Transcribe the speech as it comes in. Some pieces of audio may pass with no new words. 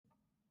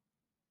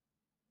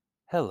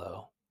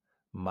Hello,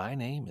 my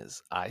name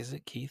is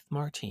Isaac Keith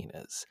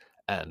Martinez,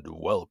 and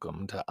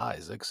welcome to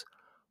Isaac's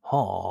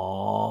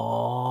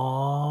Haunted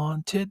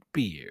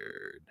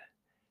Beard.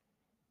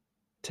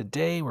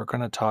 Today we're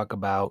going to talk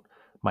about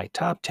my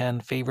top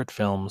 10 favorite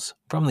films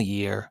from the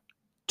year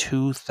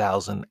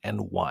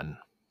 2001.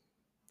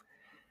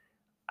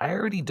 I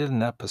already did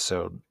an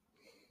episode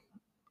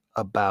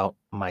about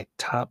my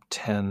top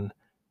 10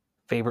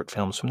 favorite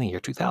films from the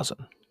year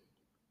 2000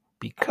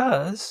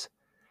 because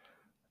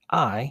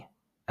I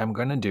am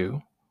going to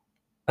do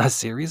a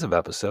series of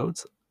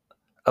episodes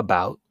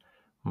about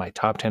my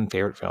top 10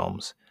 favorite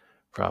films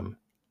from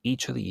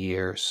each of the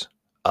years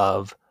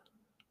of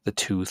the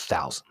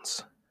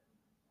 2000s.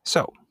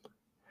 So,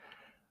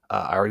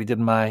 I already did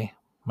my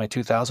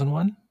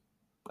 2001.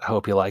 I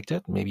hope you liked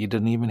it. Maybe you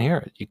didn't even hear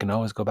it. You can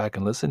always go back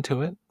and listen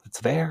to it. It's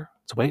there.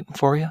 It's waiting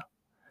for you.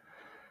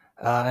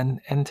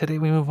 And today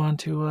we move on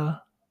to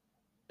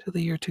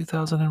the year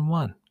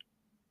 2001.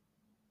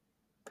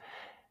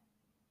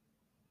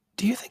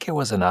 Do you think it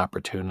was an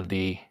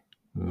opportunity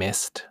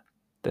missed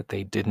that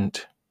they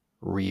didn't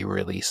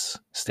re-release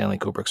Stanley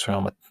Kubrick's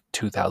film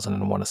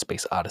 2001: A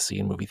Space Odyssey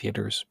in movie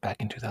theaters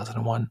back in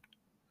 2001?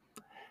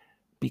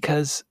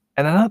 Because,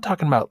 and I'm not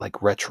talking about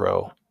like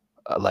retro,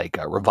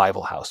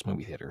 Revival House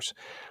movie theaters.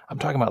 I'm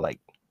talking about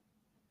like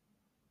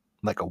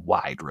a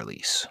wide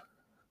release.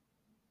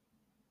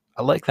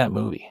 I like that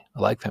movie.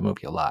 I like that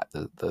movie a lot.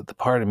 The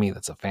part of me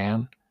that's a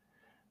fan,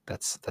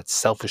 that's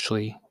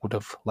selfishly would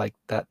have liked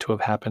that to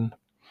have happened,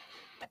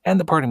 and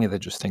the part of me that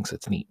just thinks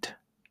it's neat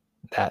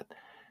that,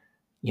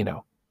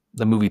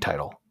 the movie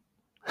title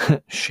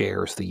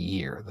shares the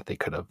year that they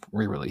could have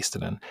re-released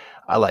it in.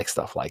 I like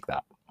stuff like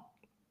that.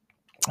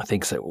 I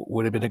think so. It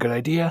would have been a good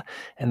idea.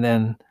 And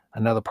then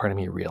another part of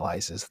me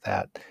realizes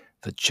that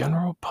the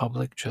general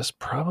public just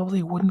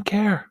probably wouldn't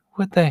care,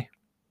 would they?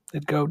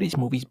 They'd go, "This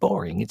movie's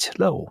boring. It's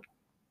slow."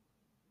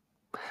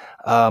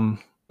 I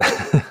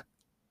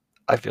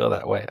feel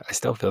that way. I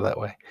still feel that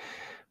way.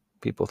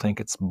 People think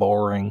it's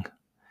boring.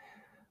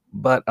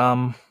 But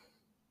I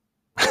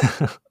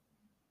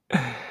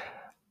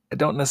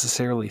don't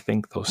necessarily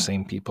think those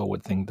same people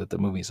would think that the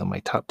movies on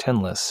my top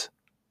 10 list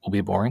will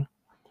be boring.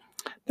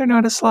 They're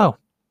not as slow.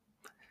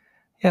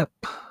 Yep.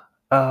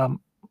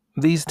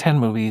 These 10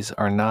 movies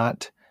are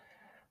not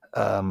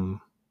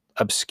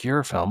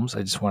obscure films.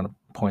 I just want to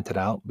point it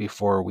out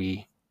before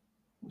we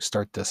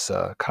start this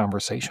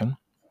conversation.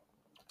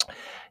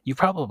 You've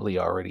probably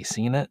already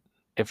seen it.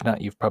 If not,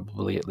 you've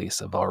probably at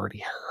least have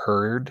already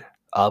heard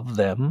of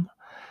them.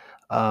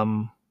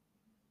 I'm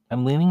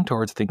leaning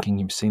towards thinking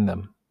you've seen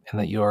them and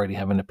that you already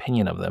have an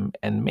opinion of them,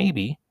 and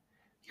maybe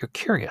you're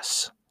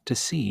curious to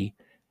see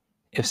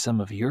if some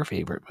of your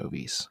favorite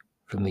movies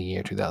from the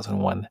year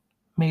 2001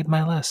 made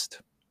my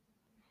list.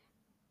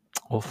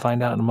 We'll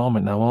find out in a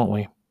moment now, won't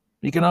we?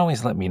 You can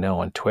always let me know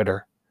on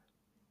Twitter.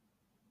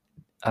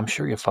 I'm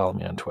sure you follow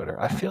me on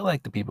Twitter. I feel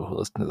like the people who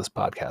listen to this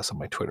podcast are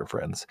my Twitter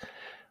friends.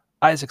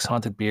 Isaac's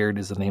Haunted Beard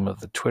is the name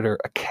of the Twitter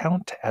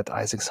account at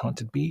Isaac's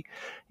Haunted Bee.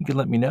 You can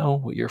let me know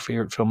what your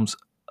favorite films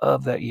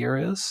of that year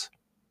is.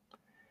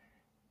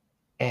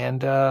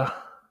 And, I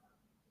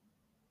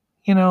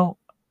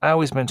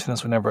always mention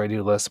this whenever I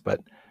do lists, but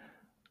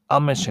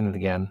I'll mention it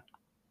again.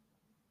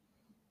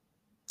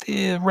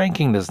 The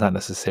ranking does not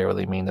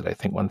necessarily mean that I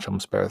think one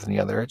film's better than the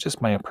other. It's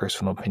just my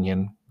personal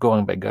opinion,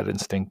 going by gut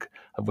instinct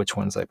of which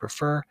ones I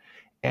prefer.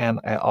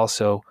 And I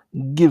also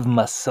give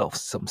myself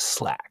some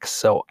slack,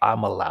 so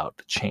I'm allowed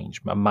to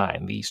change my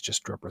mind. These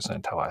just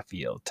represent how I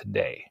feel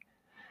today.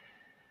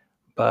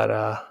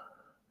 But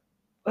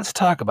let's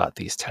talk about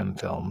these 10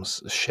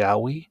 films,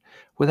 shall we?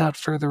 Without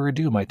further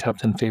ado, my top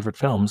 10 favorite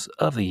films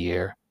of the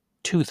year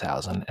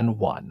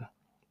 2001.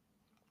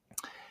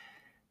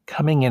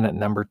 Coming in at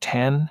number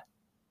 10,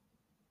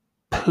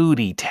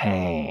 Pootie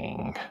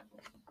Tang.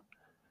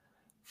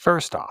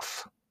 First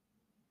off,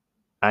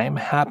 I am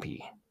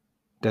happy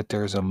that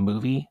there's a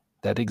movie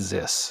that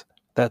exists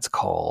that's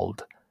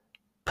called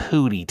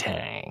Pootie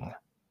Tang.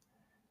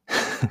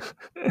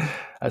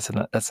 That's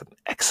an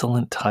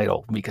excellent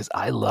title because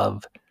I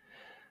love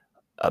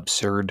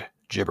absurd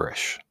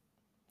gibberish.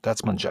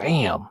 That's my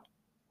jam.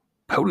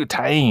 Pootie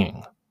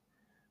Tang.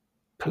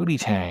 Pootie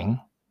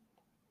Tang,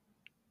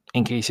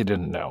 in case you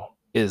didn't know,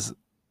 is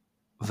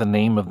the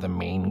name of the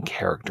main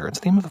character. It's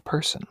the name of a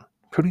person.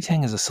 Pootie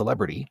Tang is a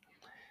celebrity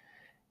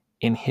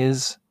in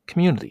his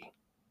community.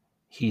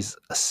 He's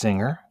a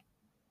singer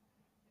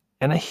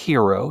and a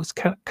hero. It's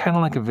kind of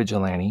like a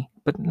vigilante,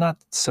 but not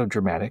so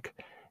dramatic.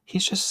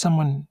 He's just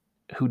someone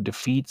who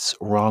defeats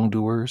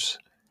wrongdoers,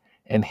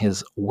 and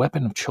his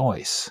weapon of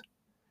choice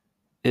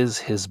is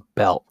his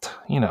belt.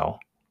 The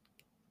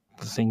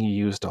thing you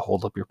use to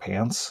hold up your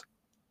pants.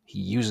 He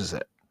uses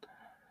it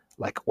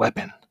like a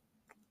weapon,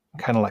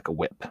 kind of like a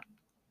whip.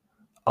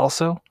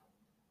 Also,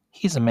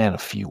 he's a man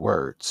of few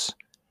words,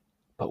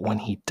 but when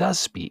he does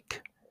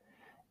speak,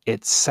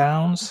 it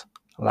sounds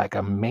like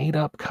a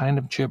made-up kind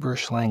of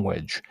gibberish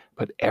language,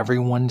 but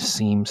everyone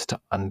seems to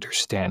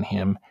understand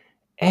him,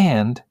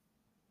 and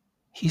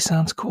he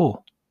sounds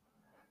cool.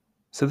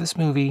 So this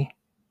movie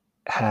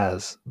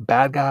has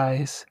bad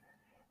guys,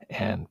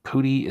 and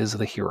Pootie is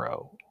the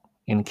hero.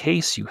 In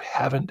case you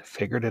haven't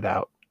figured it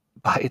out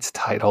by its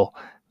title,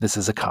 this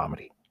is a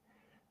comedy.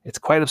 It's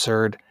quite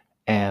absurd,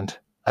 and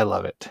I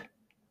love it.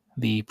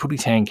 The Pootie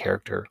Tang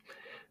character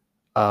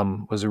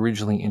was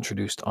originally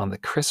introduced on the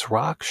Chris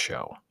Rock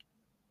show.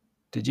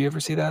 Did you ever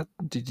see that?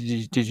 Did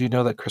you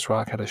know that Chris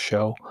Rock had a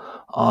show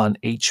on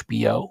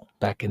HBO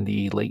back in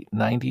the late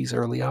 90s,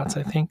 early aughts,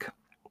 I think?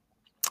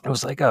 It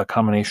was like a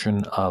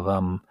combination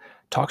of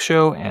talk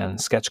show and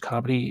sketch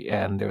comedy,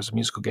 and there was a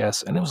musical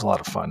guest, and it was a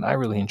lot of fun. I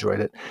really enjoyed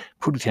it.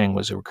 Pootie Tang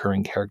was a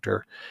recurring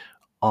character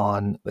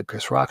on the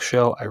Chris Rock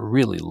show. I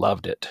really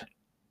loved it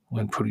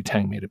when Pootie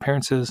Tang made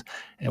appearances,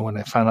 and when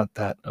I found out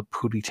that a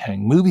Pootie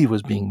Tang movie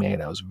was being made,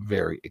 I was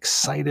very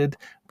excited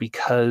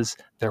because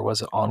there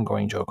was an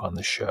ongoing joke on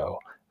the show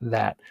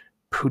that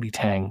Pootie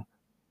Tang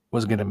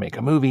was going to make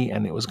a movie,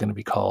 and it was going to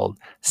be called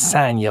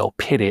Sanyo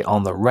Pity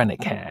on the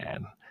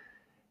Rennican.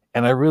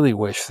 And I really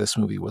wish this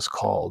movie was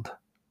called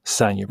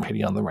Sanyo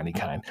Pity on the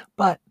Rennican,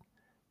 but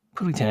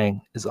Pootie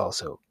Tang is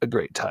also a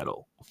great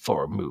title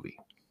for a movie.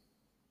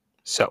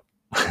 So,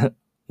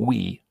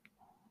 we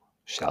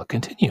shall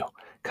continue.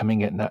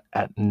 Coming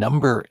at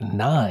number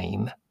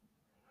 9,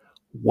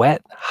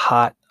 Wet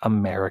Hot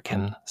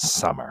American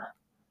Summer.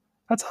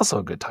 That's also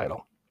a good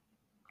title.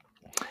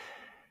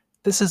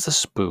 This is a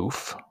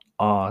spoof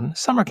on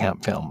summer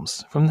camp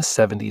films from the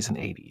 70s and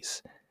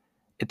 80s.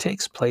 It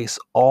takes place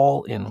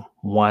all in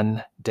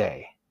one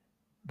day,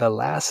 the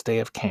last day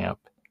of camp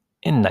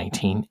in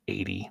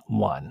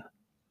 1981.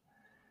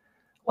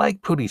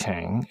 Like Pootie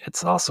Tang,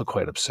 it's also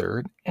quite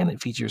absurd, and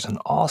it features an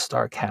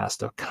all-star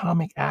cast of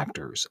comic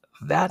actors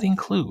that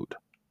include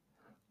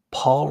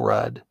Paul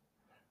Rudd,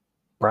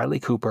 Bradley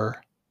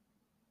Cooper,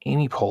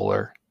 Amy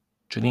Poehler,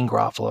 Janeane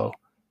Garofalo,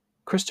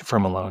 Christopher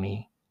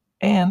Meloni,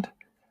 and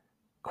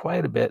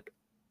quite a bit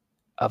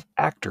of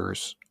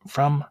actors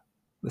from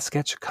the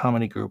sketch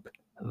comedy group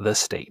The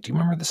State. Do you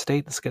remember The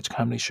State, the sketch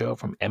comedy show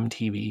from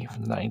MTV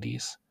from the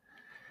 90s?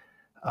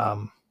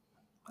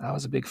 I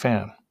was a big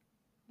fan.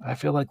 I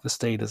feel like The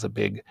State is a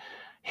big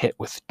hit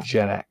with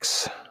Gen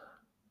X.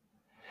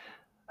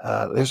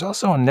 There's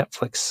also a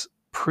Netflix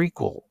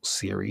prequel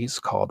series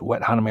called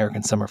Wet Hot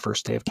American Summer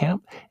First Day of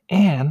Camp,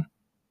 and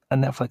a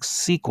Netflix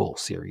sequel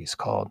series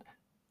called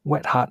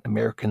Wet Hot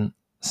American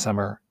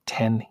Summer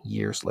 10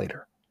 Years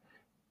Later.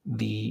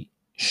 The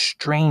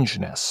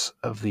strangeness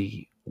of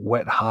the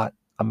Wet Hot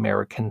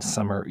American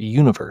Summer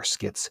universe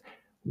gets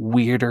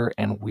weirder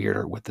and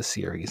weirder with the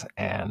series,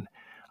 and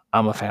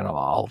I'm a fan of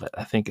all of it.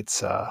 I think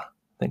it's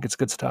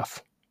good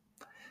stuff,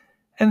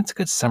 and it's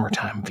good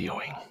summertime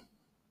viewing.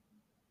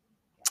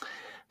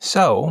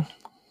 So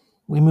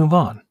we move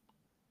on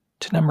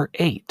to number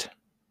 8.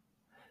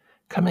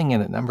 Coming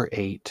in at number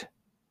 8,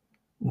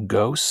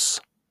 Ghosts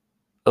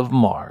of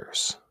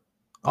Mars,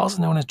 also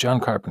known as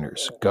John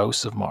Carpenter's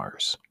Ghosts of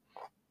Mars.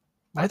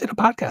 I did a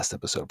podcast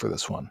episode for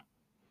this one.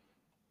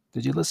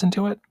 Did you listen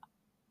to it?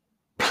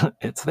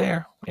 It's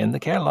there in the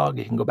catalog.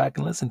 You can go back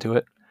and listen to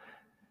it.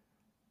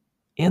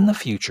 In the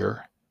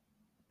future,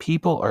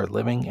 people are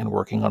living and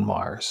working on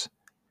Mars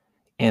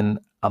in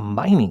a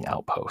mining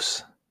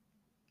outpost,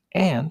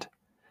 and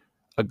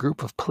a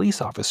group of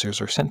police officers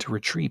are sent to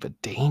retrieve a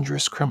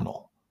dangerous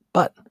criminal.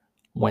 But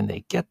when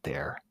they get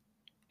there,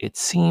 it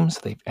seems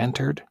they've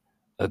entered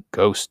a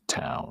ghost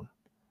town.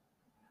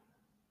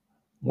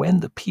 When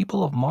the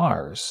people of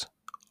Mars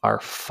are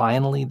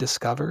finally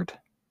discovered,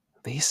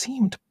 they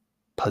seemed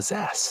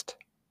possessed.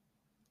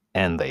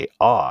 And they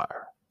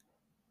are.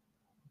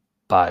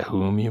 By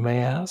whom, you may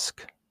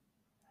ask?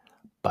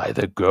 By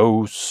the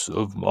ghosts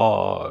of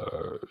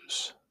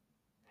Mars.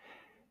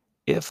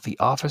 If the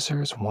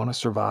officers want to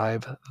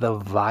survive the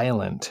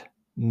violent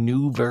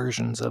new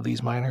versions of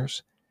these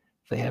miners,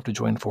 they have to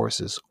join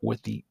forces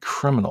with the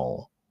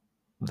criminal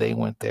they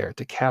went there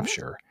to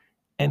capture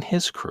and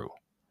his crew.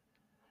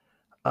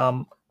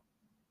 I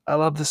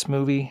love this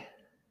movie.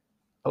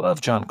 I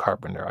love John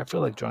Carpenter. I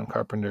feel like John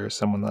Carpenter is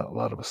someone that a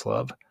lot of us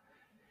love.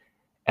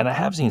 And I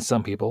have seen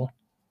some people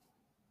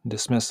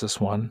dismiss this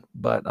one,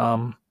 but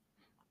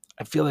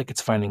I feel like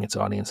it's finding its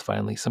audience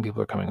finally. Some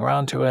people are coming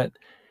around to it.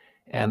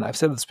 And I've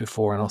said this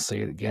before, and I'll say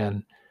it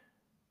again.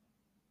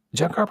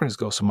 John Carpenter's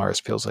Ghosts of Mars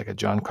feels like a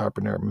John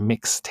Carpenter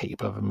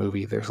mixtape of a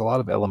movie. There's a lot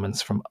of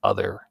elements from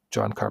other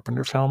John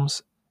Carpenter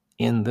films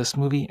in this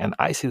movie, and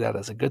I see that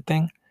as a good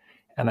thing.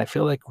 And I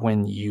feel like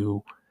when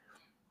you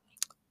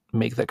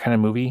make that kind of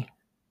movie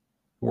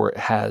where it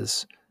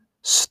has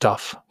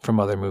stuff from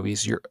other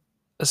movies, you're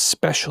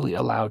especially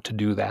allowed to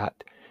do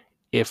that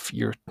if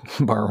you're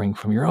borrowing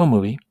from your own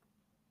movie.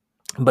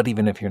 But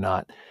even if you're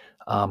not,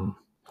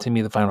 to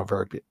me, the final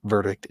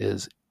verdict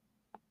is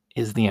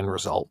the end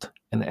result,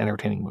 an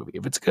entertaining movie.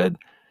 If it's good,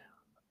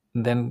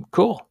 then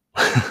cool.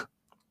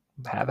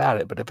 Have at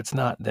it. But if it's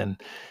not, then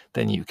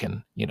you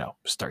can,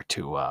 start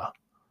to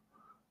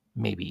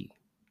maybe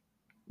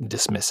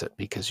dismiss it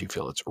because you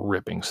feel it's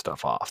ripping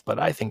stuff off. But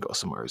I think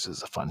Ghosts of Mars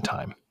is a fun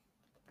time.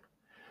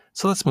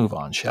 So let's move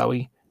on, shall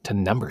we, to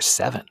number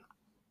 7.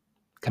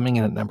 Coming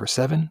in at number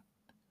 7,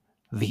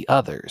 The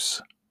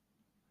Others.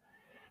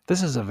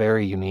 This is a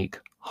very unique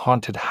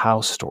haunted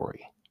house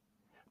story,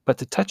 but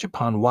to touch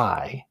upon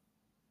why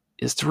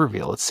is to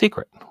reveal its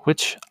secret,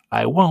 which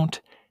I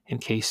won't in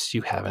case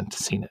you haven't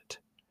seen it.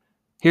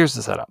 Here's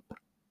the setup.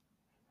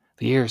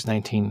 The year is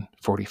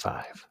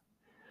 1945.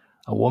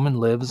 A woman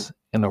lives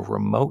in a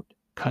remote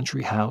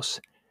country house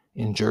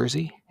in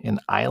Jersey, an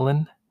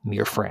island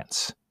near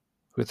France,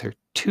 with her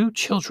 2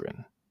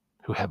 children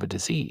who have a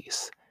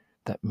disease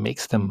that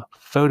makes them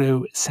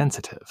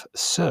photosensitive,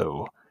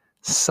 so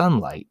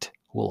sunlight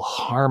will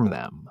harm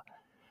them.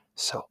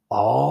 So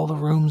all the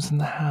rooms in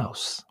the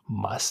house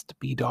must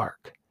be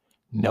dark,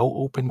 no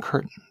open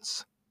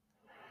curtains.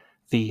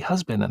 The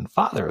husband and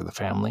father of the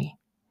family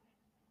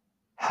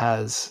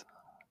has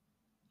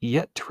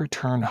yet to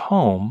return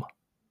home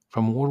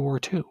from World War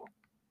II,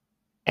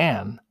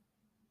 and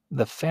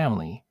the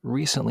family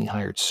recently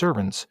hired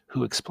servants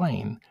who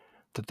explain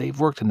that they've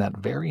worked in that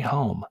very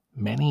home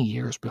many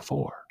years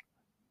before.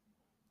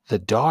 The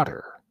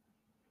daughter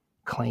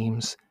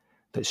claims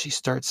that she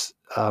starts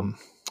to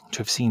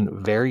have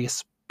seen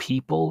various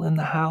people in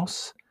the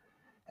house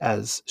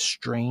as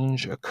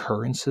strange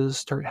occurrences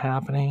start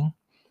happening,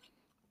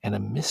 and a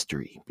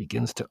mystery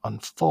begins to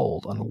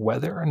unfold on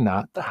whether or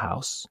not the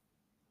house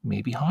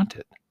may be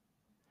haunted.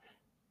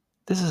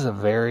 This is a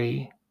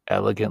very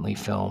elegantly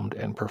filmed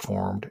and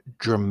performed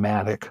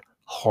dramatic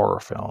horror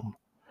film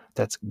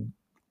that's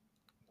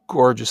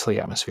gorgeously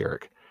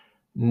atmospheric.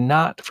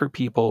 Not for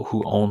people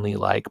who only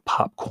like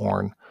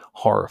popcorn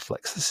horror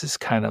flicks. This is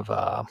kind of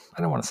a,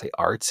 I don't want to say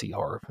artsy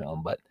horror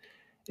film, but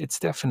it's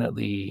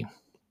definitely,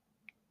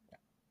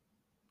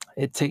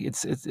 it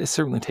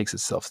certainly takes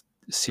itself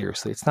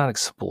seriously. It's not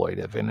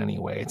exploitive in any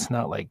way. It's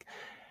not like,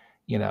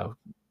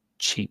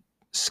 cheap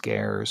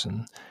scares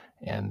and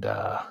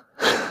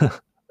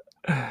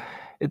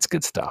it's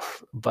good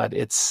stuff, but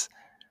it's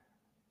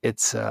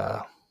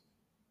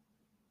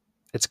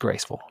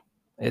graceful.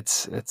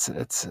 It's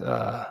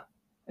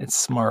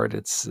smart.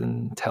 It's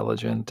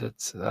intelligent.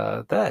 It's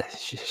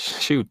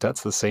shoot.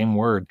 That's the same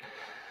word.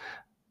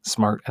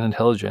 Smart and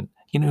intelligent.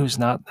 You know who's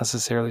not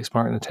necessarily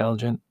smart and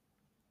intelligent?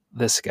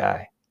 This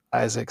guy,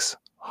 Isaac's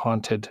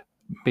haunted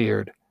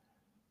beard.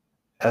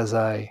 As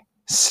I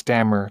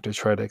stammer to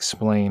try to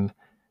explain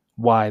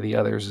why The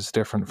Others is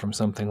different from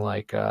something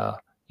like,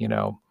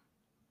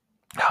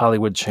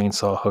 Hollywood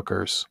Chainsaw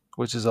Hookers,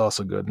 which is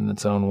also good in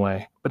its own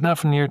way, but not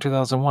from the year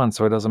 2001,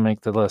 so it doesn't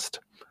make the list.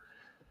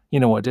 You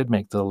know what did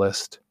make the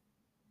list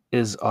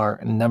is our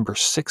number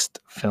 6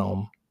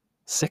 film,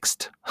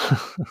 sixth,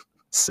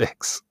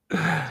 6,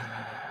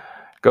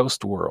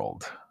 Ghost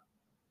World.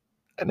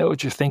 I know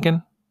what you're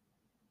thinking.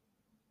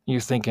 You're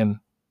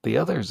thinking, The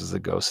Others is a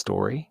ghost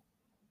story.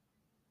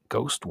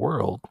 Ghost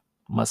World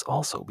must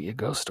also be a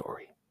ghost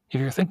story.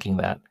 If you're thinking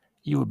that,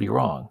 you would be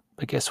wrong.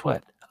 But guess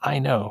what? I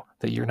know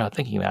that you're not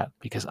thinking that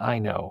because I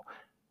know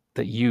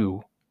that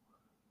you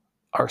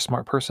are a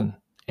smart person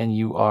and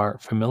you are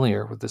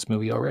familiar with this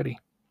movie already.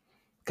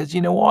 Because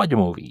you know all the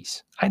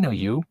movies. I know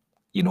you.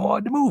 You know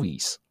all the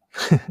movies.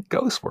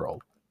 Ghost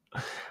World.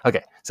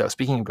 Okay, so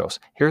speaking of ghosts,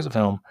 here's a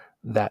film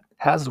that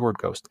has the word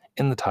ghost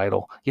in the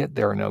title, yet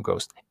there are no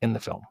ghosts in the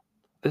film.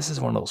 This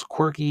is one of those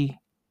quirky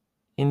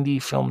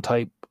indie film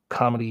type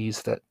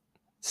comedies that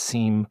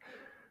seem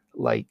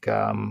like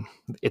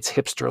it's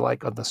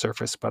hipster-like on the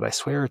surface, but I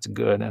swear it's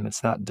good and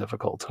it's not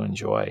difficult to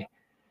enjoy.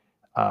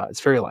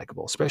 It's very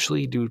likable,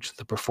 especially due to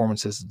the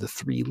performances of the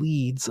 3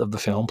 leads of the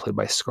film, played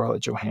by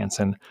Scarlett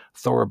Johansson,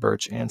 Thora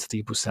Birch, and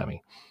Steve Buscemi.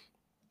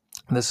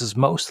 This is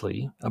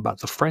mostly about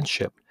the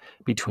friendship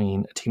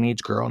between a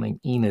teenage girl named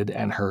Enid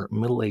and her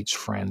middle-aged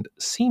friend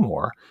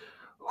Seymour,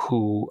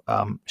 who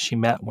she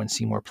met when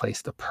Seymour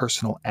placed a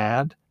personal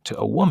ad to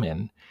a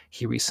woman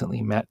he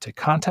recently met to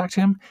contact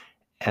him,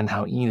 and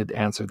how Enid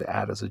answered the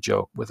ad as a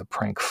joke with a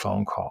prank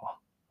phone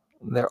call.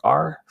 There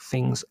are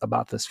things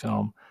about this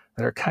film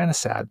that are kind of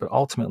sad, but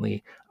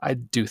ultimately, I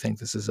do think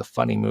this is a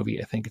funny movie.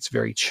 I think it's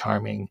very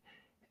charming,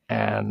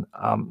 and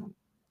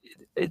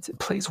it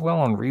plays well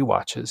on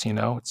rewatches.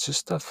 It's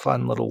just a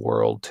fun little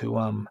world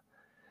to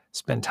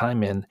spend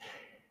time in.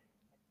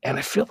 And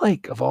I feel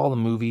like of all the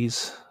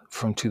movies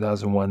from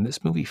 2001,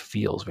 this movie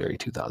feels very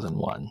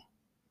 2001.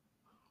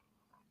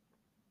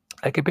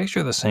 I could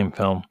picture the same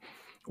film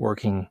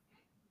working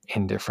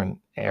in different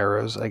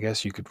eras. I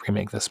guess you could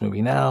remake this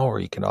movie now, or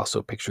you can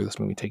also picture this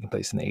movie taking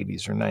place in the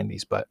 80s or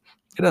 90s, but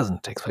it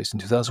doesn't take place in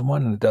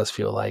 2001, and it does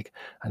feel like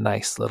a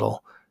nice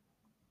little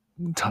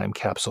time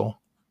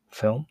capsule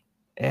film,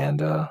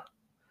 and I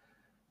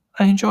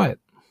enjoy it.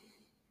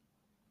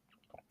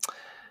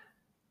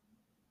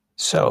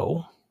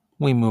 So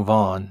we move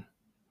on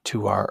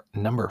to our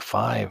number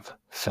 5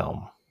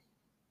 film.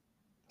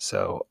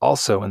 So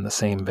also in the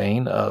same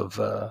vein of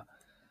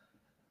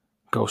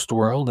Ghost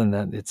World, in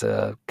that it's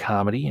a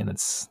comedy and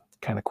it's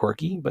kind of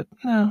quirky, but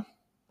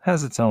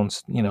has its own,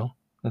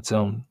 its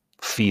own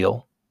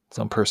feel, its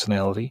own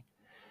personality.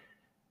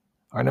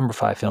 Our number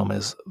 5 film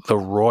is The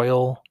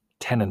Royal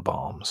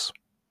Tenenbaums.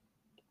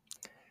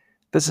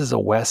 This is a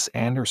Wes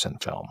Anderson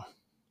film.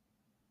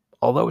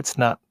 although it's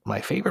not my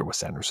favorite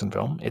Wes Anderson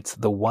film, it's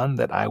the one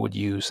that I would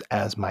use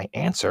as my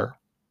answer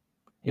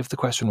if the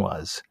question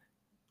was,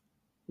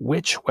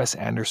 which Wes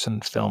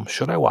Anderson film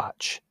should I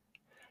watch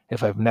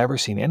if I've never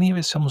seen any of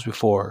his films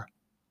before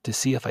to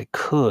see if I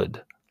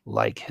could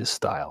like his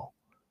style?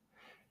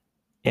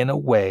 In a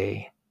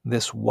way,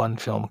 this one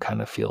film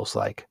kind of feels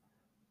like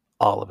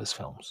all of his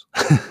films.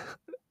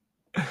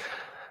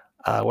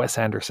 Wes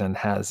Anderson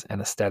has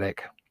an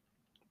aesthetic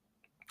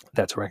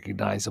that's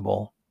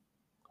recognizable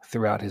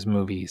throughout his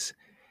movies,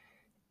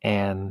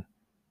 and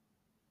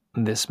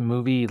this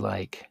movie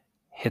like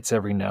hits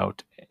every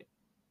note.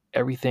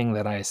 Everything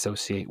that I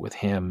associate with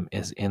him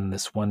is in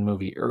this one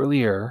movie.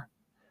 Earlier,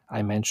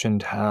 I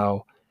mentioned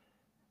how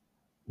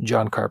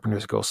John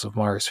Carpenter's Ghosts of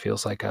Mars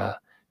feels like a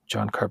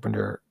John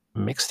Carpenter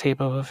mixtape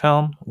of a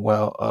film.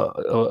 Well,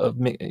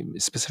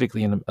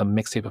 specifically in a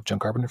mixtape of John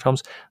Carpenter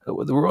films. The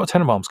Royal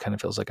Tenenbaums kind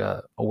of feels like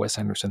a Wes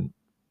Anderson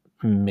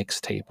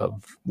mixtape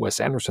of Wes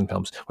Anderson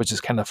films, which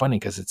is kind of funny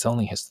because it's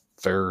only his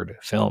third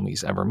film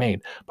he's ever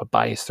made. But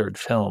by his third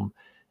film,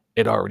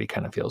 it already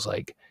kind of feels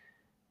like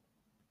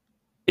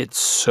it's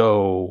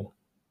so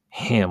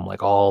him,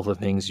 like all the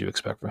things you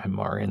expect from him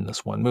are in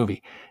this one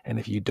movie. And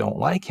if you don't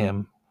like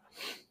him,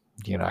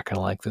 you're not going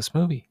to like this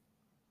movie.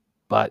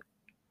 But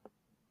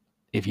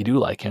if you do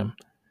like him,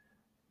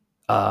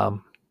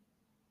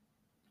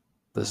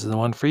 this is the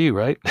one for you,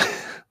 right?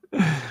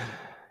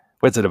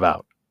 What's it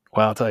about?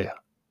 Well, I'll tell you.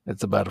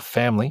 It's about a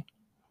family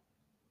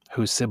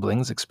whose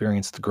siblings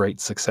experienced great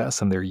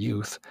success in their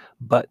youth,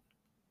 but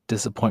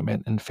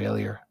disappointment and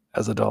failure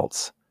as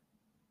adults.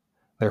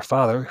 Their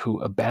father, who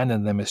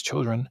abandoned them as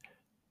children,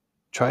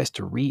 tries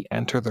to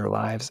re-enter their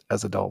lives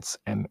as adults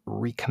and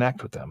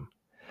reconnect with them.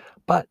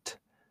 But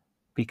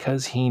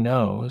because he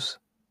knows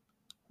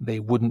they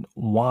wouldn't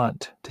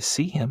want to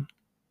see him,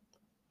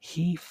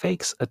 he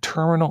fakes a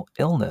terminal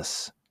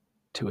illness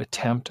to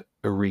attempt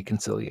a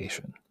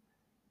reconciliation.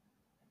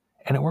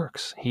 And it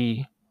works.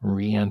 He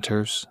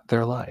re-enters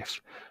their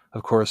life.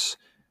 Of course,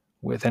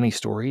 with any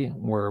story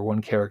where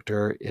one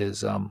character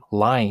is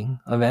lying,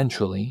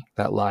 eventually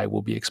that lie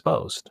will be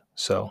exposed.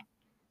 So,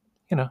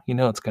 you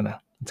know it's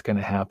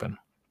gonna happen.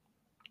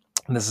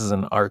 This is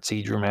an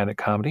artsy dramatic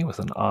comedy with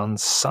an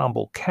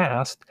ensemble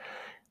cast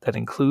that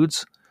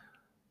includes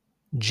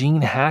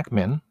Gene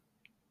Hackman,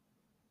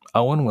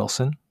 Owen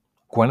Wilson,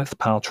 Gwyneth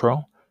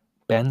Paltrow,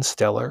 Ben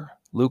Stiller,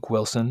 Luke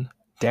Wilson,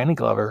 Danny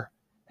Glover,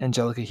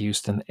 Angelica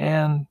Houston,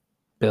 and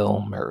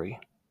Bill Murray.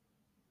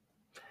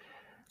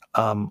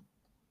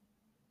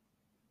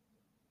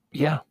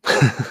 Yeah.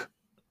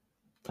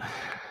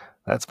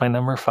 That's my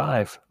number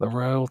 5, The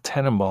Royal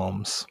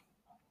Tenenbaums.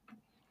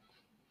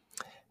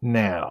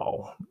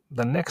 Now,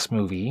 the next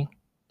movie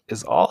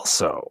is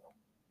also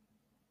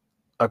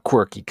a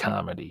quirky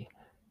comedy,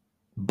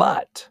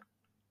 but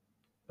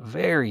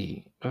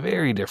very,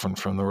 very different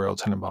from The Royal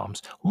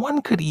Tenenbaums.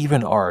 One could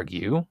even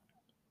argue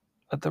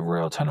that The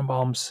Royal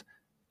Tenenbaums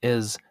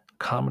is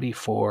comedy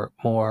for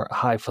more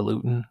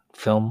highfalutin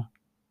film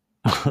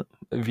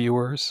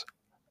viewers.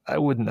 I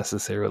wouldn't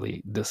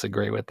necessarily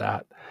disagree with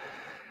that.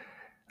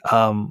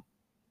 And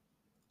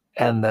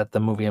that the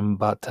movie I'm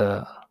about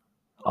to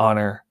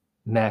honor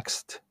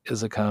next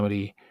is a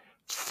comedy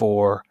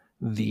for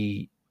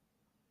the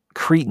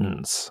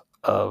cretins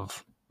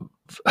of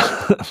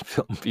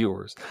film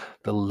viewers,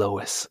 the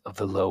lowest of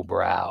the low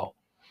brow.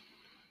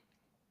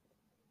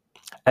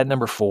 At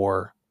number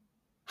 4,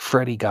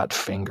 Freddy Got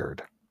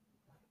Fingered.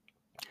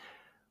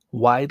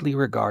 Widely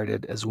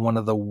regarded as one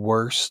of the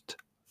worst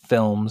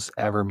films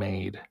ever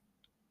made,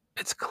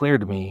 it's clear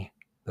to me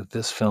that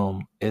this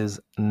film is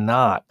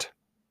not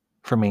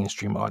for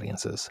mainstream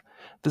audiences.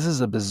 This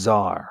is a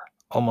bizarre,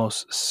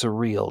 almost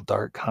surreal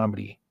dark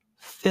comedy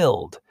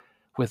filled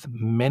with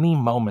many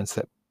moments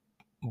that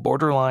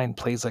borderline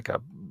plays like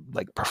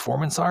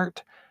performance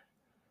art.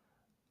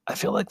 I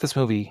feel like this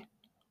movie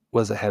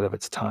was ahead of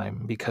its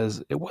time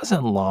because it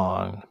wasn't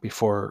long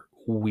before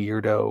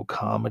weirdo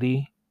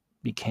comedy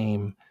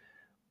became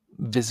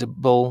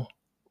visible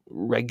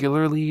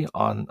regularly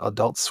on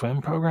Adult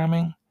Swim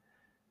programming.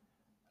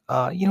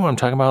 You know what I'm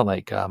talking about?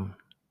 Like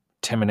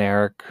Tim and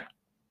Eric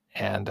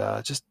and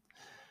just,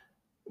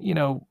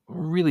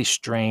 really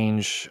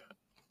strange,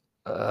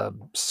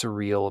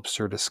 surreal,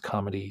 absurdist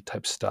comedy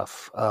type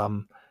stuff.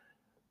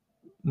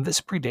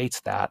 This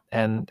predates that.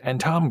 And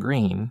Tom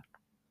Green,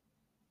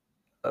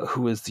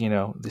 who is,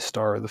 the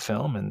star of the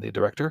film and the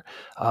director,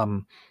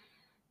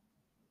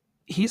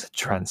 he's a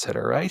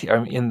trendsetter, right?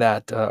 I mean, in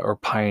that, or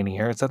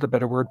pioneer, is that a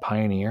better word?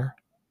 Pioneer?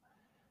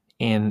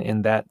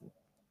 In that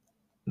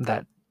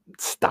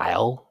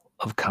style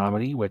of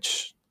comedy,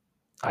 which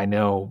I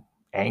know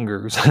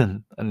angers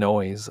and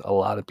annoys a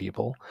lot of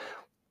people.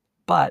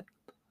 But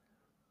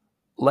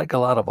like a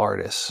lot of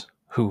artists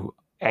who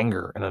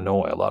anger and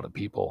annoy a lot of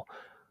people,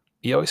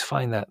 you always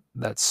find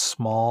that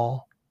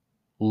small,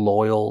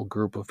 loyal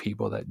group of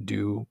people that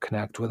do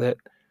connect with it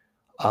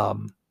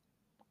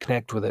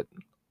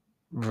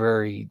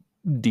very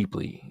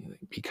deeply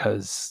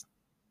because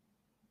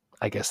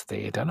I guess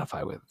they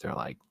identify with it. They're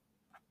like,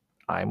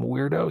 I'm a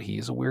weirdo.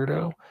 He's a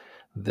weirdo.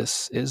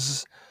 This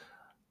is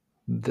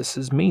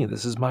me.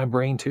 This is my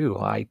brain too.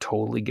 I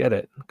totally get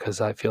it,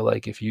 because I feel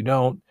like if you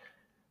don't,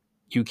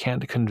 you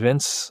can't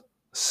convince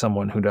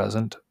someone who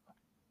doesn't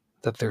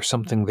that there's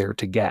something there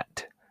to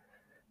get.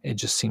 It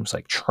just seems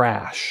like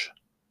trash.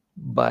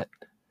 But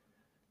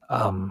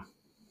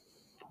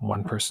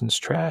one person's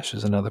trash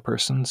is another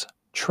person's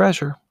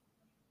treasure.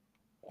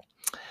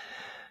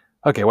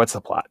 Okay, what's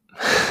the plot?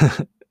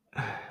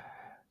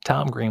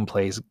 Tom Green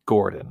plays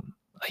Gordon,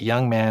 a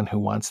young man who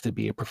wants to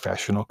be a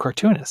professional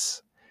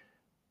cartoonist.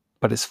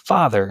 But his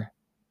father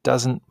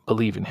doesn't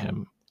believe in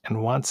him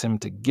and wants him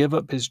to give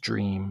up his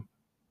dream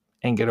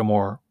and get a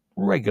more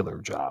regular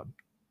job.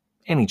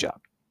 Any job.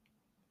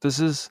 This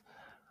is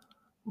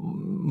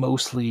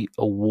mostly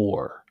a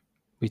war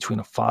between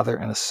a father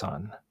and a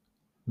son.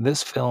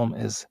 This film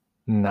is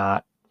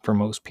not for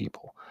most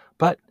people,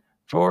 but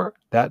for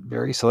that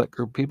very select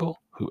group of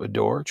people who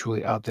adore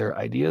truly out there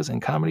ideas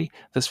and comedy,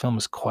 this film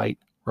is quite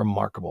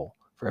remarkable.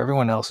 For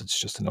everyone else, it's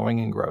just annoying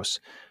and gross.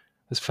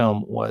 This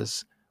film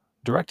was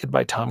directed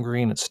by Tom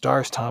Green. It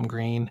stars Tom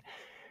Green.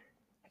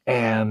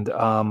 And,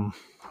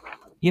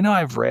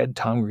 I've read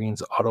Tom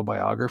Green's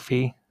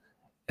autobiography.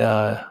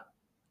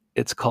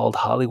 It's called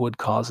Hollywood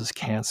Causes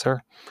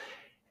Cancer.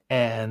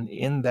 And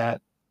in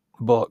that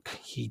book,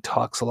 he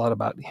talks a lot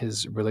about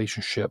his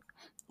relationship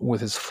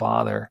with his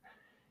father.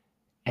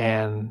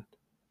 And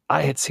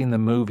I had seen the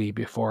movie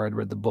before I'd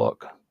read the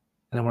book.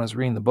 And then when I was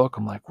reading the book,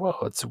 I'm like, whoa,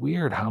 it's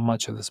weird how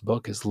much of this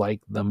book is like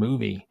the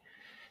movie.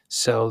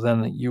 So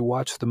then you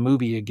watch the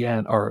movie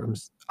again, or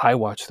I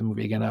watched the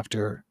movie again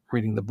after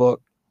reading the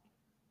book.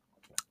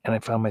 And I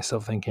found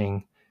myself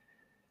thinking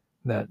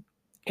that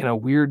in a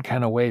weird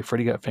kind of way,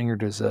 Freddy Got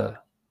Fingered is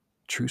a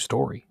true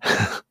story.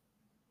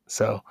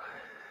 So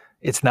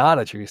it's not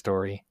a true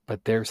story,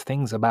 but there's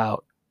things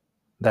about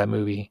that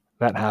movie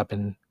that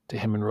happened to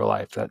him in real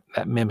life that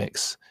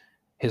mimics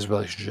his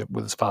relationship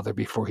with his father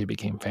before he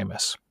became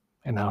famous,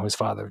 and how his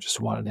father just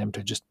wanted him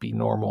to just be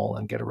normal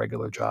and get a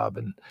regular job,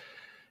 and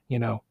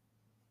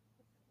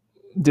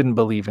didn't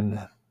believe in,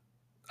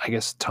 I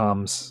guess,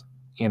 Tom's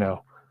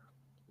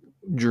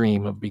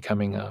dream of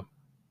becoming a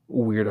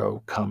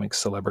weirdo comic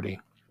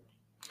celebrity.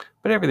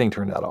 But everything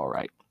turned out all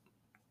right.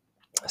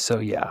 So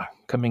yeah,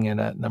 coming in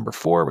at number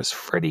 4 was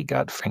Freddy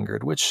Got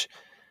Fingered, which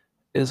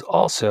is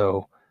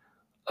also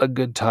a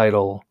good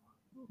title,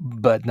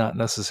 but not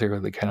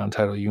necessarily the kind of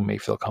title you may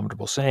feel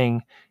comfortable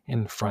saying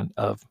in front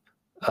of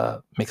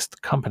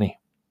mixed company.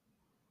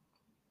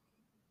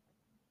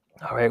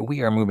 All right,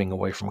 we are moving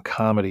away from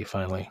comedy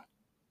finally.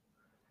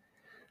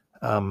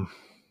 We're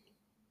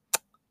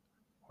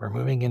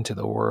moving into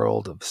the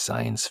world of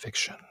science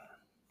fiction,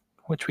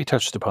 which we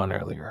touched upon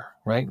earlier,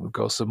 right? With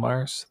Ghosts of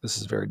Mars. This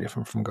is very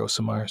different from Ghosts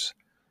of Mars.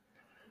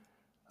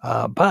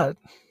 But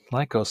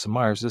like Ghosts of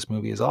Mars, this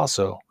movie is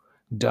also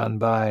done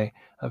by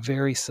a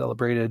very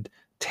celebrated,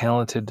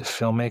 talented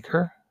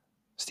filmmaker,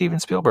 Steven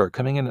Spielberg.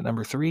 Coming in at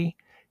number 3,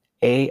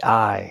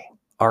 AI,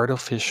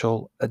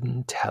 Artificial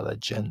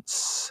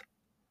Intelligence.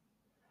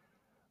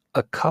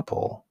 A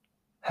couple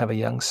have a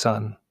young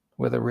son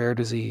with a rare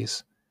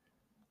disease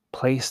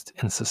placed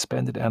in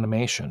suspended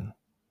animation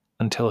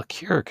until a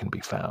cure can be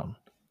found.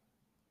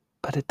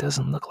 But it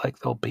doesn't look like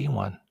there'll be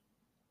one.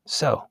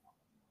 So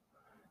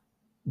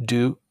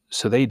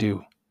they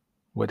do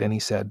what any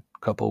said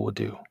couple would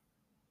do.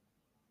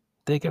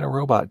 They get a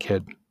robot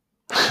kid.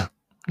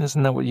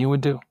 Isn't that what you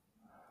would do?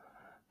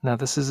 Now,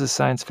 this is a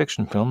science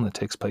fiction film that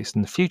takes place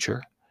in the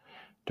future,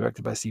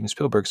 directed by Steven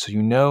Spielberg, so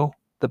you know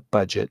the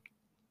budget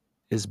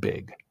is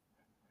big.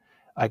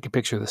 I could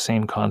picture the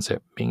same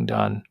concept being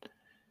done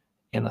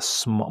in a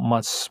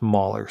much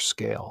smaller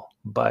scale,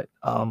 but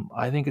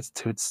I think it's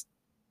to its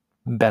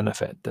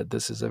benefit that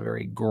this is a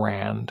very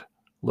grand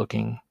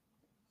looking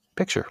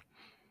picture.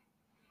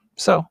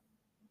 So,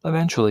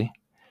 eventually,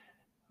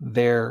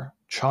 their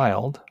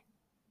child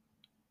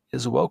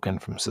is woken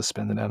from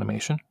suspended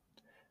animation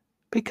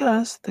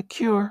because they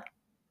cured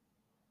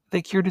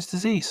his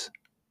disease.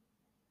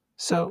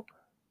 So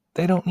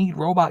they don't need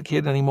Robot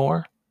Kid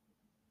anymore.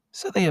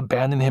 So they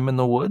abandon him in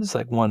the woods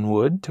like one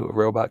would to a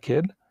robot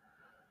kid.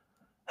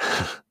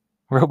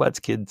 Robot's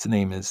kid's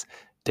name is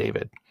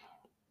David.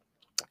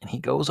 And he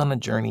goes on a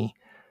journey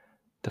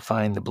to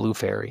find the Blue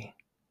Fairy,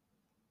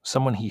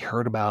 someone he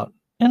heard about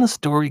in a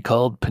story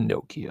called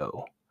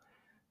Pinocchio.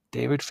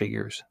 David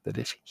figures that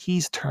if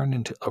he's turned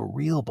into a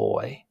real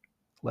boy,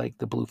 like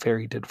the Blue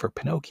Fairy did for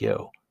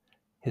Pinocchio,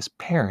 his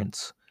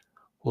parents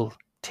will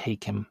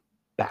take him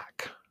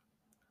back.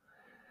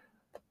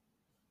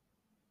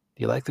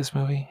 Do you like this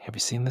movie? Have you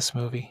seen this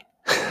movie?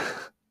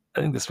 I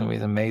think this movie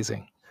is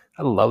amazing.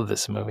 I love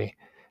this movie.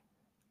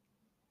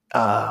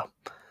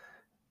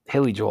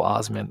 Haley Joel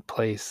Osment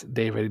plays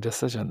David. He does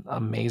such an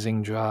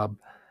amazing job.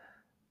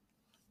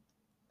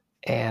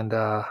 And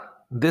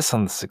this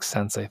and The Sixth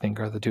Sense, I think,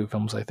 are the two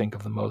films I think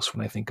of the most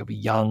when I think of a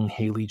young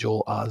Haley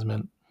Joel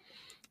Osment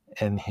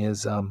and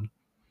his the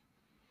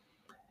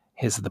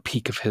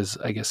peak of his,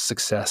 I guess,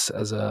 success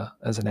as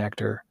an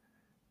actor.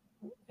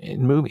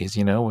 in movies,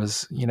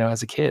 was,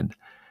 as a kid.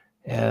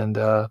 And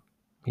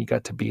he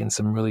got to be in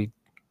some really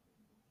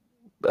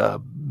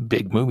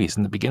big movies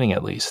in the beginning,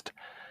 at least.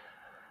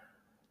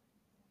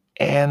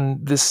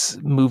 And this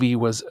movie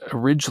was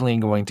originally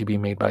going to be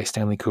made by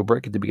Stanley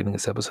Kubrick. At the beginning of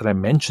this episode, I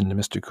mentioned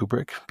Mr.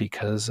 Kubrick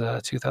because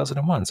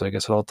 2001, so I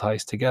guess it all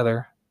ties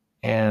together.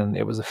 And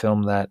it was a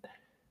film that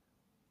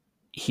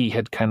he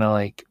had kind of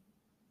like,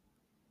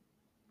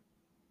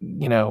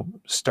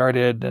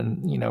 started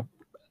and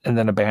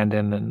then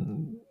abandoned,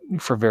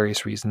 and for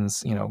various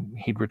reasons,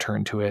 he'd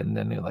return to it, and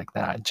then like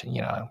that,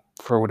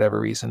 for whatever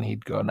reason,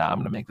 he'd go, nah, I'm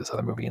going to make this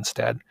other movie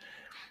instead.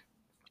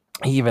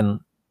 He even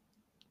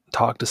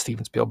talked to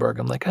Steven Spielberg.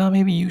 I'm like, oh,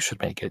 maybe you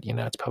should make it.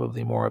 It's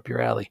probably more up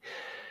your alley.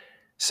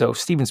 So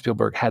Steven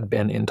Spielberg had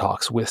been in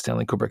talks with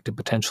Stanley Kubrick to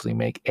potentially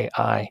make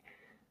AI.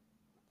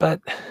 But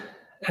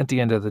at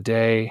the end of the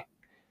day,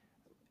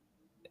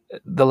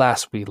 the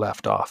last we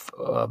left off,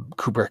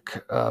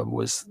 Kubrick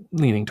was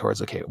leaning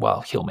towards, okay, well,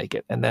 he'll make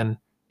it. And then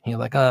he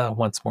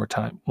once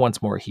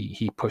more,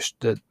 he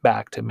pushed it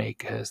back to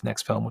make his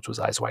next film, which was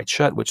Eyes Wide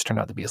Shut, which turned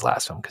out to be his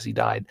last film because he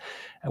died,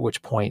 at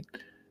which point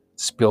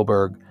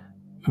Spielberg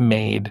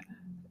made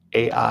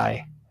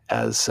AI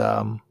as,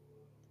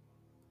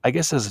 I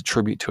guess, as a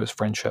tribute to his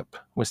friendship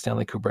with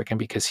Stanley Kubrick, and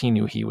because he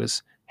knew he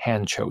was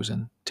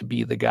hand-chosen to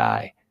be the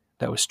guy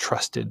that was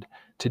trusted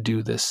to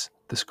do this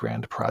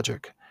grand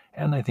project.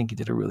 And I think he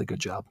did a really good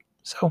job.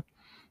 So,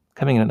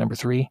 coming in at number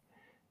 3,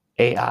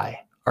 AI,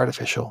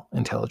 artificial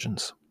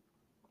intelligence.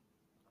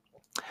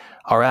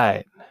 All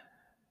right,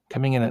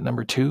 coming in at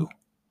number 2,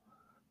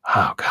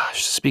 oh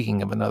gosh,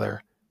 speaking of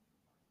another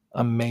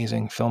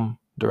amazing film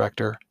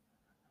director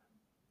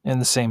in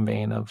the same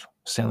vein of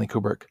Stanley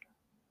Kubrick,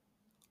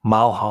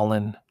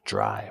 Mulholland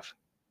Drive.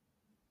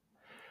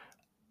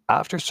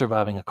 After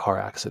surviving a car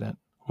accident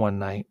one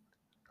night,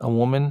 a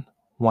woman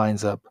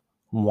winds up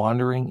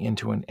wandering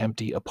into an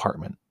empty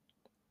apartment.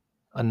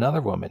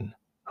 Another woman,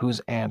 whose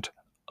aunt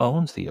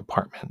owns the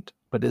apartment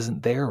but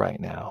isn't there right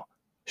now,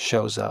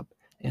 shows up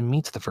and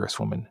meets the first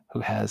woman, who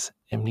has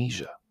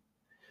amnesia.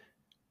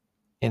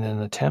 In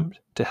an attempt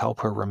to help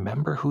her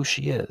remember who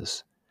she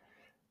is,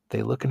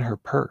 they look in her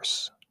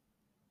purse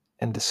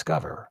and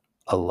discover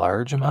a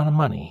large amount of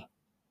money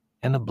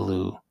and a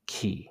blue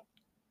key.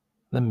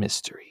 The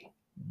mystery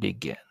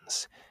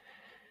begins.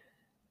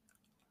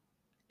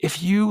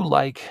 If you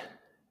like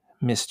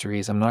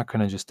mysteries, I'm not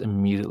going to just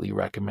immediately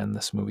recommend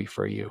this movie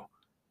for you.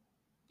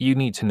 You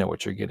need to know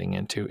what you're getting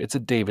into. It's a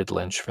David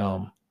Lynch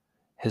film.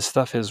 His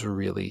stuff is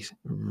really,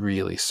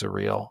 really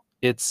surreal.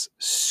 It's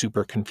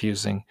super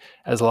confusing.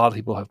 As a lot of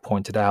people have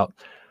pointed out,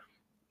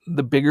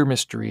 the bigger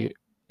mystery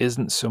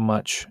isn't so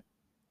much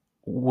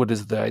what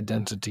is the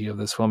identity of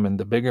this woman.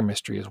 The bigger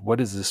mystery is, what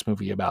is this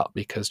movie about?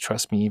 Because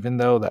trust me, even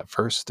though that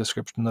first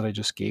description that I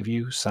just gave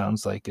you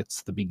sounds like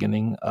it's the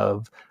beginning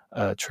of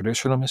a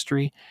traditional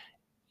mystery,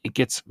 it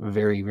gets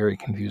very, very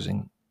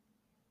confusing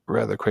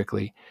rather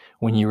quickly.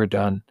 When you are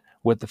done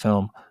with the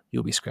film,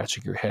 you'll be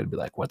scratching your head, be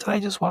like, what did I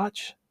just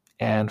watch?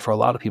 And for a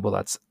lot of people,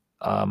 that's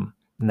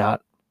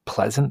not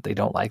pleasant. They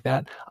don't like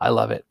that. I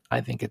love it. I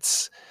think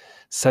it's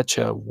such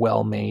a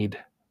well-made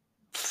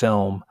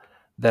film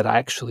that I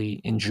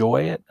actually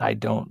enjoy it. I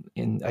don't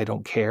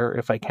care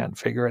if I can't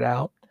figure it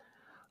out.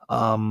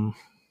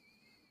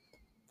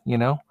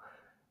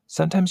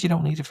 Sometimes you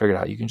don't need to figure it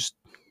out. You can just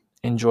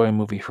enjoy a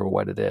movie for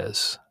what it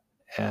is.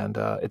 And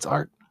it's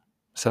art.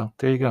 So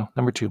there you go.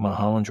 Number 2,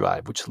 Mulholland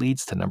Drive, which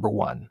leads to number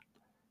 1.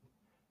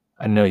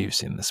 I know you've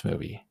seen this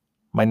movie.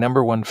 My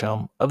number 1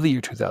 film of the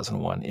year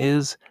 2001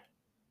 is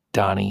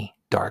Donnie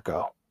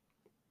Darko.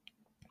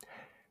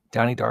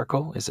 Donnie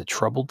Darko is a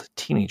troubled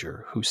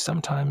teenager who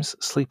sometimes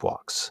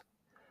sleepwalks.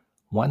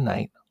 One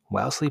night,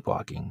 while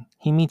sleepwalking,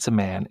 he meets a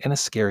man in a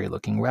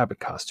scary-looking rabbit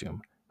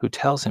costume who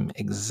tells him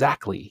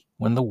exactly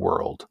when the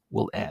world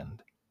will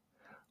end.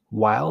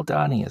 While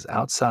Donnie is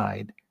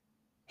outside,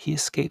 he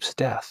escapes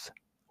death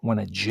when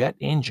a jet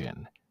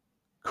engine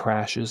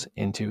crashes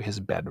into his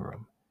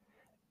bedroom.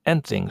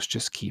 And things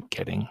just keep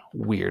getting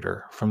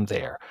weirder from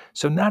there.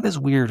 So not as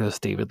weird as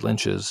David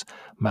Lynch's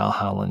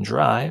Mulholland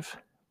Drive,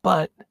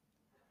 but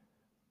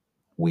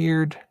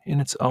weird in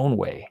its own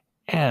way.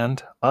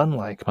 And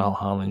unlike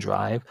Mulholland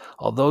Drive,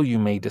 although you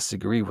may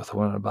disagree with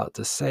what I'm about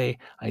to say,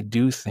 I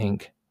do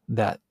think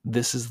that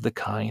this is the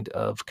kind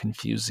of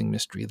confusing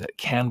mystery that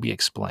can be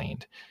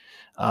explained.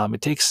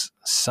 It takes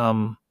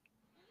some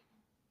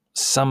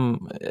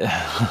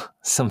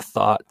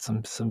thought,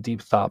 some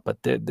deep thought, but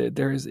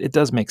it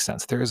does make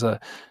sense. There is a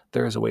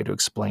way to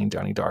explain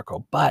Donnie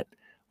Darko, but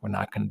we're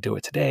not going to do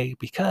it today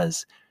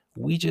because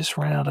we just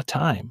ran out of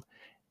time.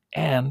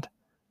 And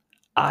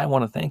I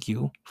want to thank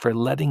you for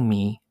letting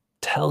me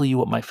tell you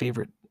what my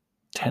favorite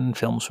 10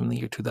 films from the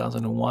year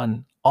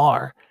 2001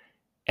 are.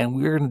 And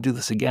we're going to do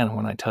this again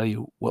when I tell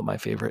you what my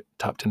favorite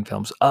top 10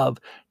 films of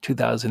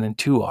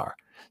 2002 are.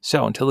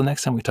 So until the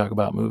next time we talk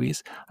about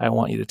movies, I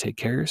want you to take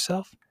care of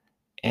yourself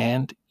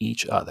and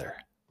each other.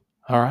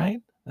 All right?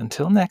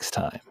 Until next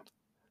time,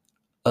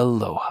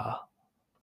 aloha.